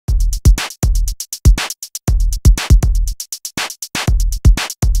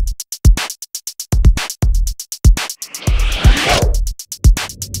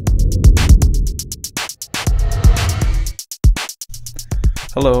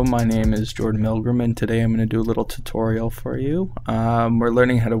Hello, my name is Jordan Milgrom, and today I'm going to do a little tutorial for you. We're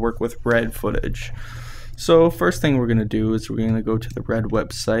learning how to work with RED footage. So first thing we're going to do is we're going to go to the RED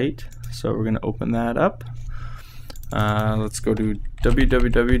website. So we're going to open that up. Let's go to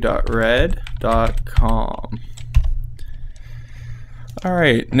www.red.com.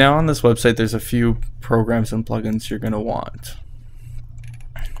 Alright, now on this website there's a few programs and plugins you're going to want.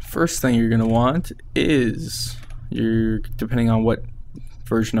 First thing you're going to want is, depending on what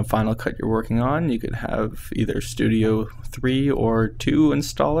version of Final Cut you're working on, you could have either Studio 3 or 2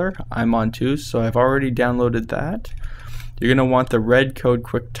 installer. I'm on 2, so I've already downloaded that. You're going to want the RED Code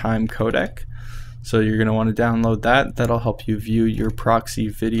QuickTime codec. So you're going to want to download that. That'll help you view your proxy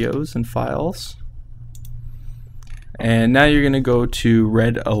videos and files. And now you're going to go to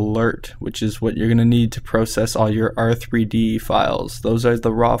Red Alert, which is what you're going to need to process all your R3D files. Those are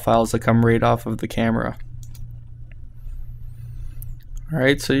the raw files that come right off of the camera.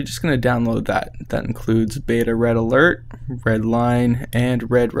 Alright, so you're just going to download that. That includes Beta Red Alert, Red Line, and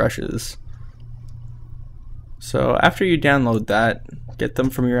REDrushes. So after you download that, get them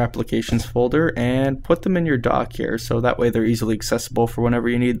from your applications folder and put them in your dock here, so that way they're easily accessible for whenever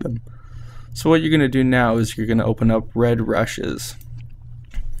you need them. So what you're going to do now is you're going to open up REDrushes.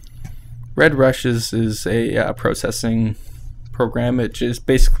 REDrushes is a processing program. It just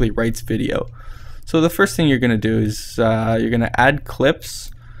basically writes video. So the first thing you're going to do is you're going to add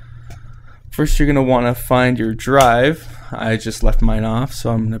clips. First you're going to want to find your drive. I just left mine off,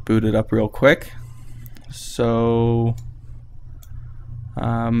 so I'm going to boot it up real quick. So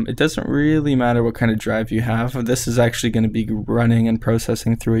it doesn't really matter what kind of drive you have. This is actually going to be running and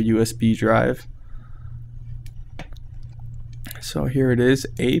processing through a USB drive. So here it is,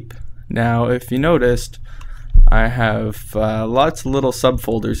 ape. Now if you noticed, I have lots of little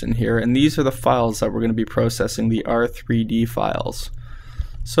subfolders in here, and these are the files that we're going to be processing, the R3D files.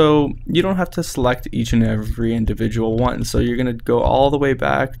 So you don't have to select each and every individual one. So you're going to go all the way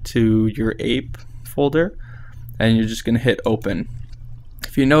back to your ape folder, and you're just going to hit open.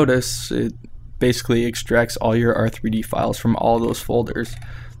 If you notice, it basically extracts all your R3D files from all those folders.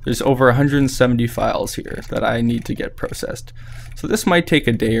 There's over 170 files here that I need to get processed. So this might take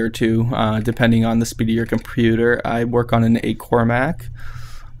a day or two, depending on the speed of your computer. I work on an 8-core Mac.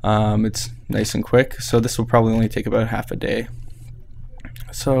 It's nice and quick, so this will probably only take about half a day.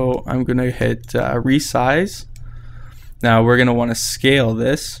 So I'm going to hit resize. Now we're going to want to scale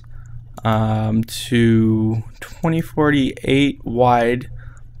this to 2048 wide,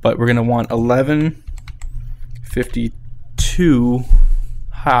 but we're going to want 1152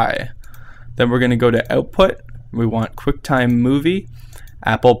 high. Then we're going to go to output. We want QuickTime Movie,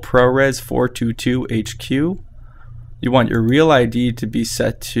 Apple ProRes 422 HQ. You want your real ID to be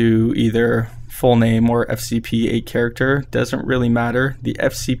set to either full name or FCP 8 character. Doesn't really matter. The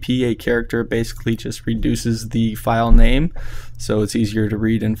FCP 8 character basically just reduces the file name, so it's easier to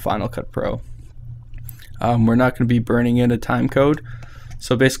read in Final Cut Pro. We're not going to be burning in a time code.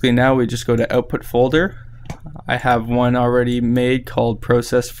 So basically now we just go to output folder. I have one already made called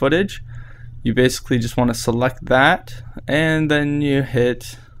process footage. You basically just want to select that and then you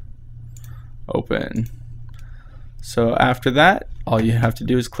hit open. So after that, all you have to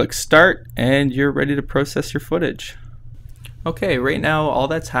do is click start and you're ready to process your footage. Okay, right now all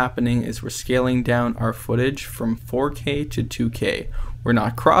that's happening is we're scaling down our footage from 4K to 2K. We're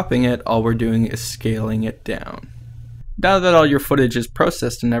not cropping it, all we're doing is scaling it down. Now that all your footage is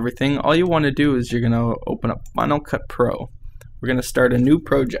processed and everything, all you want to do is you're going to open up Final Cut Pro. We're going to start a new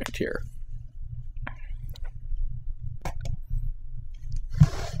project here.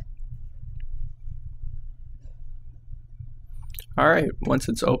 Alright, once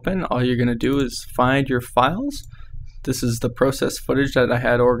it's open, all you're going to do is find your files. This is the process footage that I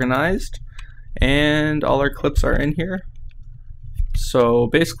had organized, and all our clips are in here. So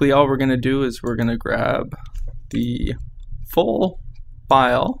basically all we're going to do is we're going to grab the full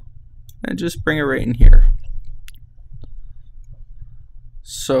file and just bring it right in here.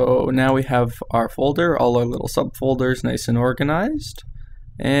 So now we have our folder, all our little subfolders nice and organized,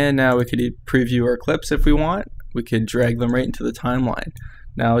 and now we could preview our clips if we want. We could drag them right into the timeline.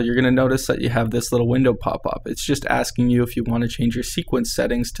 Now you're going to notice that you have this little window pop up. It's just asking you if you want to change your sequence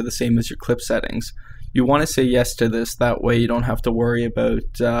settings to the same as your clip settings. You want to say yes to this, that way you don't have to worry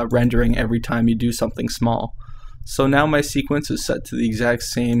about rendering every time you do something small. So now my sequence is set to the exact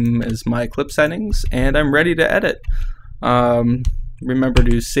same as my clip settings, and I'm ready to edit. Remember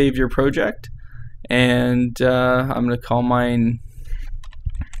to save your project, and I'm going to call mine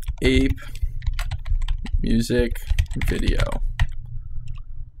Ape Music Video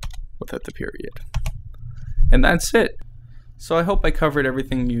without the period. And that's it. So I hope I covered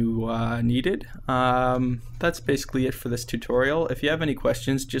everything you needed. That's basically it for this tutorial. If you have any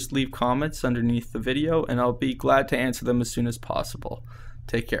questions, just leave comments underneath the video and I'll be glad to answer them as soon as possible.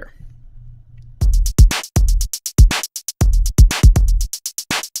 Take care.